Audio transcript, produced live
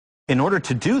In order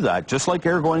to do that, just like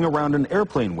air going around an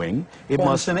airplane wing, it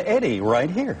must... an eddy right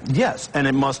here. Yes, and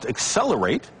it must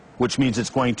accelerate, which means it's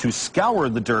going to scour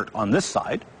the dirt on this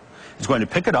side. It's going to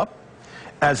pick it up.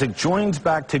 As it joins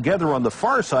back together on the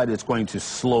far side, it's going to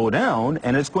slow down,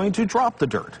 and it's going to drop the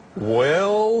dirt.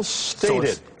 Well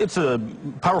stated. So it's a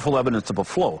powerful evidence of a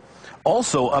flow.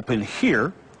 Also, up in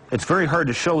here, it's very hard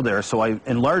to show there, so I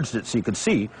enlarged it so you could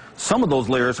see, some of those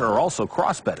layers are also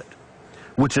cross-bedded,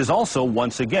 which is also,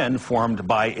 once again, formed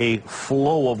by a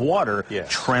flow of water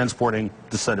transporting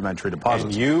the sedimentary deposits.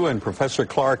 And you and Professor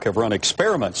Clark have run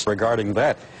experiments regarding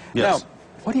that. Yes. Now,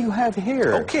 what do you have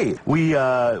here? Okay, we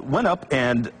went up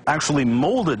and actually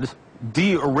molded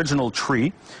the original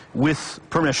tree with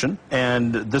permission,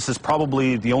 and this is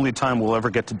probably the only time we'll ever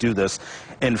get to do this.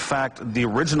 In fact, the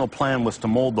original plan was to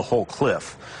mold the whole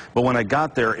cliff, but when I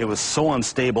got there, it was so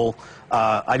unstable,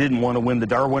 I didn't want to win the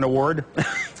Darwin Award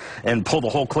and pull the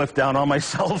whole cliff down on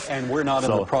myself. And we're not in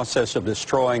the process of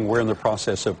destroying, we're in the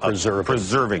process of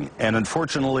preserving. And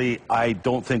unfortunately, I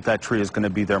don't think that tree is going to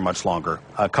be there much longer.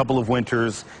 A couple of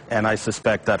winters, and I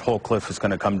suspect that whole cliff is going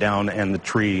to come down and the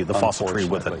tree, the fossil tree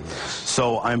with it. Yes.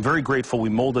 So I'm very grateful we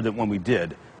molded it when we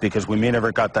did, because we may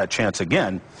never got that chance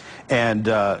again. And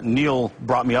Neil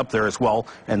brought me up there as well,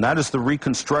 and that is the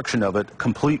reconstruction of it,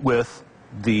 complete with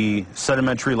the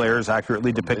sedimentary layers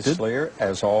accurately depicted. This layer,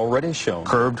 as already shown.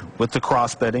 Curved with the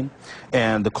cross bedding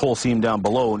and the coal seam down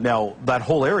below. Now, that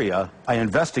whole area, I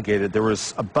investigated. There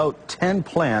was about 10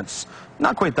 plants,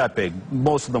 not quite that big.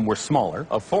 Most of them were smaller.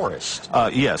 A forest.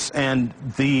 Yes, and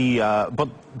but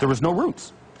there was no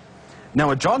roots.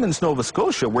 Now, at Joggins, Nova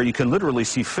Scotia, where you can literally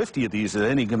see 50 of these at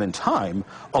any given time,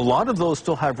 a lot of those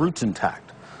still have roots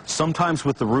intact, sometimes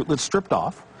with the rootlets stripped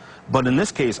off. But in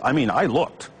this case, I mean, I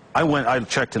looked. I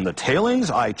checked in the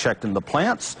tailings, I checked in the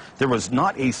plants. There was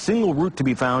not a single root to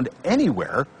be found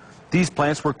anywhere. These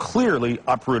plants were clearly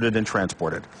uprooted and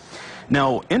transported.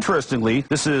 Now, interestingly,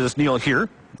 this is Neil here.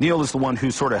 Neil is the one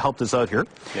who sort of helped us out here.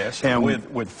 Yes, and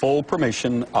with full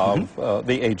permission of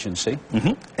the agency.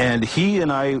 And he and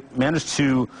I managed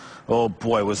to, oh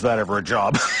boy, was that ever a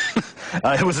job.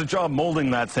 It was a job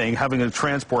molding that thing, having to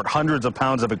transport hundreds of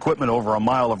pounds of equipment over a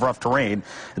mile of rough terrain.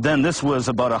 Then this was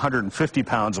about 150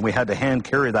 pounds, and we had to hand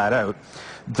carry that out.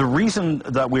 The reason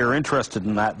that we are interested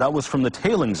in that was from the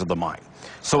tailings of the mine.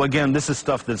 So again, this is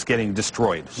stuff that's getting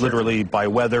destroyed, literally by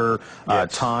weather,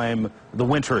 time. The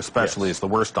winter especially is the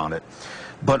worst on it.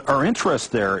 But our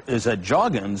interest there is at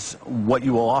Joggins, what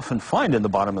you will often find in the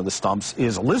bottom of the stumps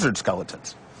is lizard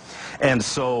skeletons. And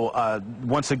so,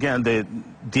 once again,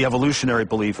 the evolutionary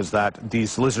belief is that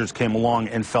these lizards came along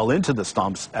and fell into the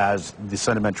stumps as the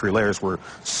sedimentary layers were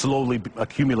slowly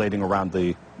accumulating around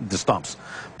the stumps.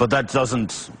 But that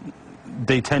doesn't,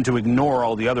 they tend to ignore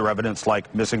all the other evidence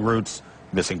like missing roots,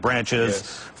 missing branches,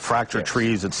 fractured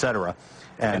trees, etc.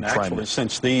 And actually,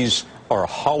 since these are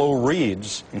hollow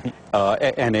reeds,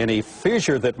 and any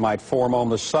fissure that might form on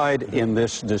the side in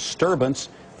this disturbance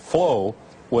flow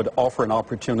would offer an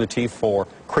opportunity for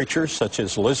creatures such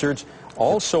as lizards,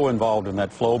 also involved in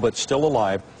that flow but still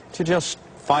alive, to just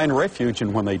find refuge,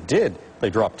 and when they did, they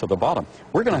dropped to the bottom.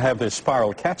 We're going to have this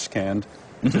spiral CAT scanned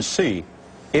to see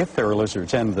if there are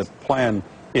lizards, and the plan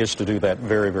is to do that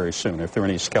very, very soon, if there are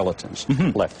any skeletons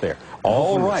left there.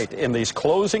 All right, in these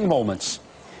closing moments,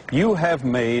 you have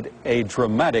made a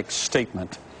dramatic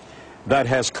statement that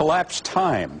has collapsed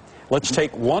time. Let's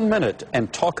take 1 minute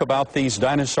and talk about these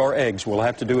dinosaur eggs. We'll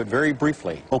have to do it very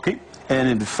briefly. Okay. And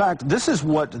in fact, this is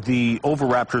what the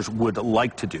oviraptors would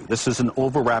like to do. This is an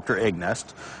oviraptor egg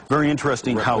nest. Very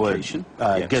interesting how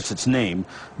it gets its name.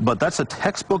 But that's a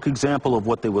textbook example of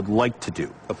what they would like to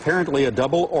do. Apparently a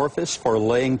double orifice for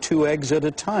laying 2 eggs at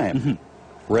a time,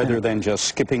 rather than just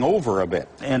skipping over a bit.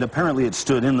 And apparently it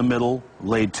stood in the middle,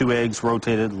 laid 2 eggs,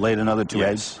 rotated, laid another 2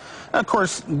 eggs. Of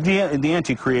course, the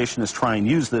anti-creationists try and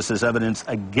use this as evidence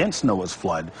against Noah's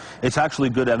flood. It's actually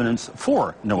good evidence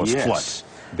for Noah's flood.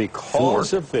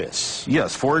 Because of this.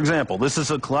 Yes, for example, this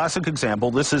is a classic example.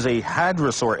 This is a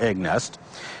hadrosaur egg nest,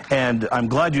 and I'm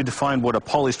glad you defined what a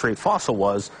polystrate fossil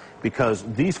was, because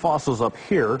these fossils up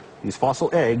here, these fossil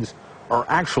eggs, are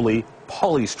actually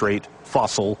polystrate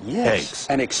fossil eggs.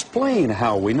 And explain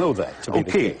how we know that to be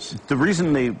the case. The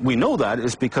reason we know that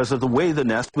is because of the way the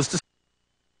nest was designed.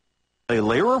 A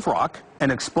layer of rock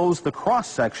and expose the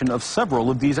cross-section of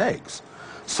several of these eggs.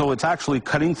 So it's actually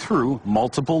cutting through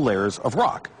multiple layers of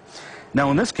rock. Now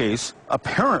in this case,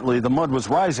 apparently the mud was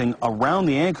rising around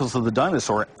the ankles of the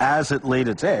dinosaur as it laid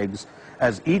its eggs,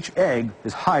 as each egg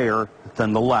is higher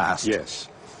than the last. Yes,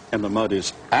 and the mud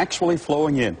is actually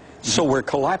flowing in. So we're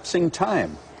collapsing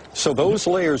time. So those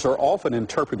layers are often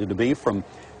interpreted to be from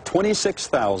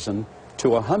 26,000 to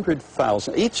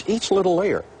 100,000, each little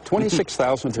layer,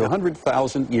 26,000 to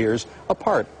 100,000 years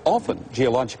apart, often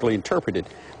geologically interpreted.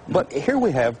 But here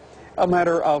we have a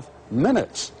matter of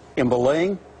minutes in the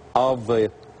laying of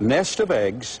the nest of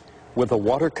eggs with the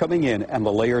water coming in and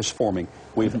the layers forming.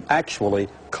 We've actually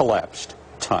collapsed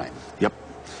time. Yep.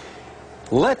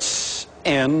 Let's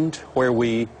end where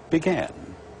we began.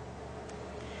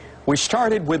 We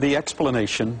started with the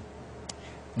explanation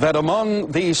that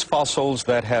among these fossils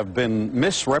that have been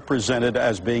misrepresented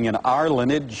as being in our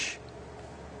lineage,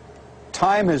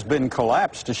 time has been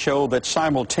collapsed to show that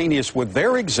simultaneous with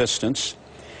their existence,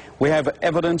 we have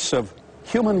evidence of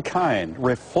humankind,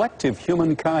 reflective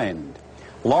humankind,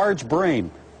 large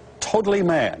brain, totally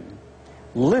man,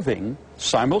 living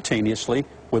simultaneously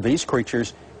with these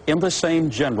creatures in the same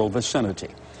general vicinity.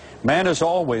 Man has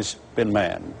always been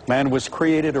man. Man was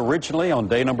created originally on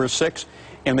day number 6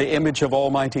 in the image of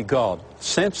Almighty God.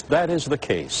 Since that is the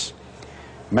case,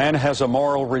 man has a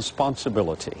moral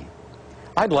responsibility.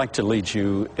 I'd like to lead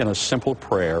you in a simple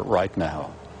prayer right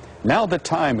now. Now that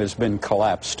time has been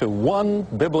collapsed to one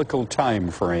biblical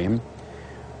time frame,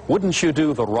 wouldn't you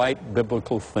do the right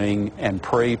biblical thing and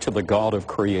pray to the God of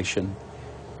creation?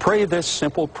 Pray this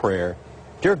simple prayer.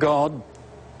 Dear God,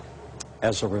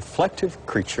 as a reflective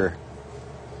creature,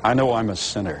 I know I'm a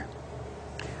sinner.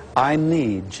 I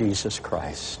need Jesus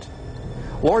Christ.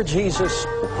 Lord Jesus,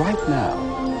 right now,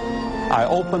 I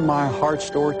open my heart's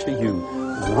door to you.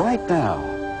 Right now,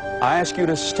 I ask you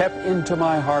to step into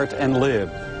my heart and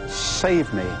live.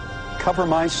 Save me. Cover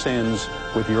my sins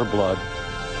with your blood.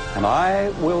 And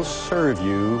I will serve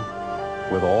you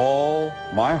with all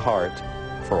my heart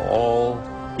for all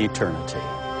eternity.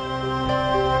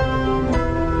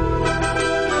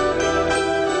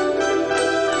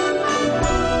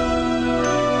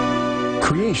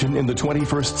 Creation in the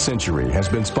 21st Century has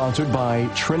been sponsored by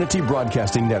Trinity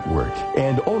Broadcasting Network,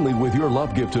 and only with your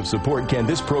love gift of support can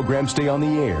this program stay on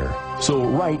the air. So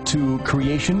write to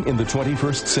Creation in the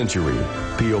 21st Century,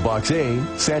 P.O. Box A,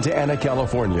 Santa Ana,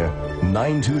 California,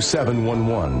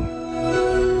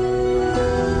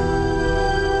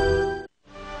 92711.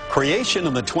 Creation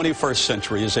in the 21st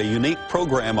Century is a unique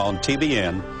program on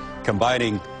TBN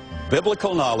combining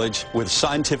biblical knowledge with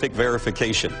scientific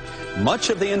verification. Much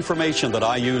of the information that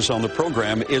I use on the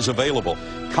program is available.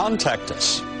 Contact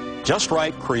us. Just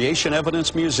write Creation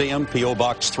Evidence Museum, P.O.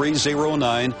 Box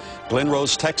 309, Glen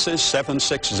Rose, Texas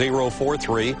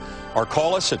 76043, or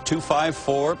call us at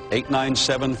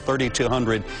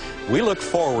 254-897-3200. We look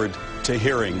forward to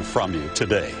hearing from you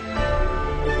today.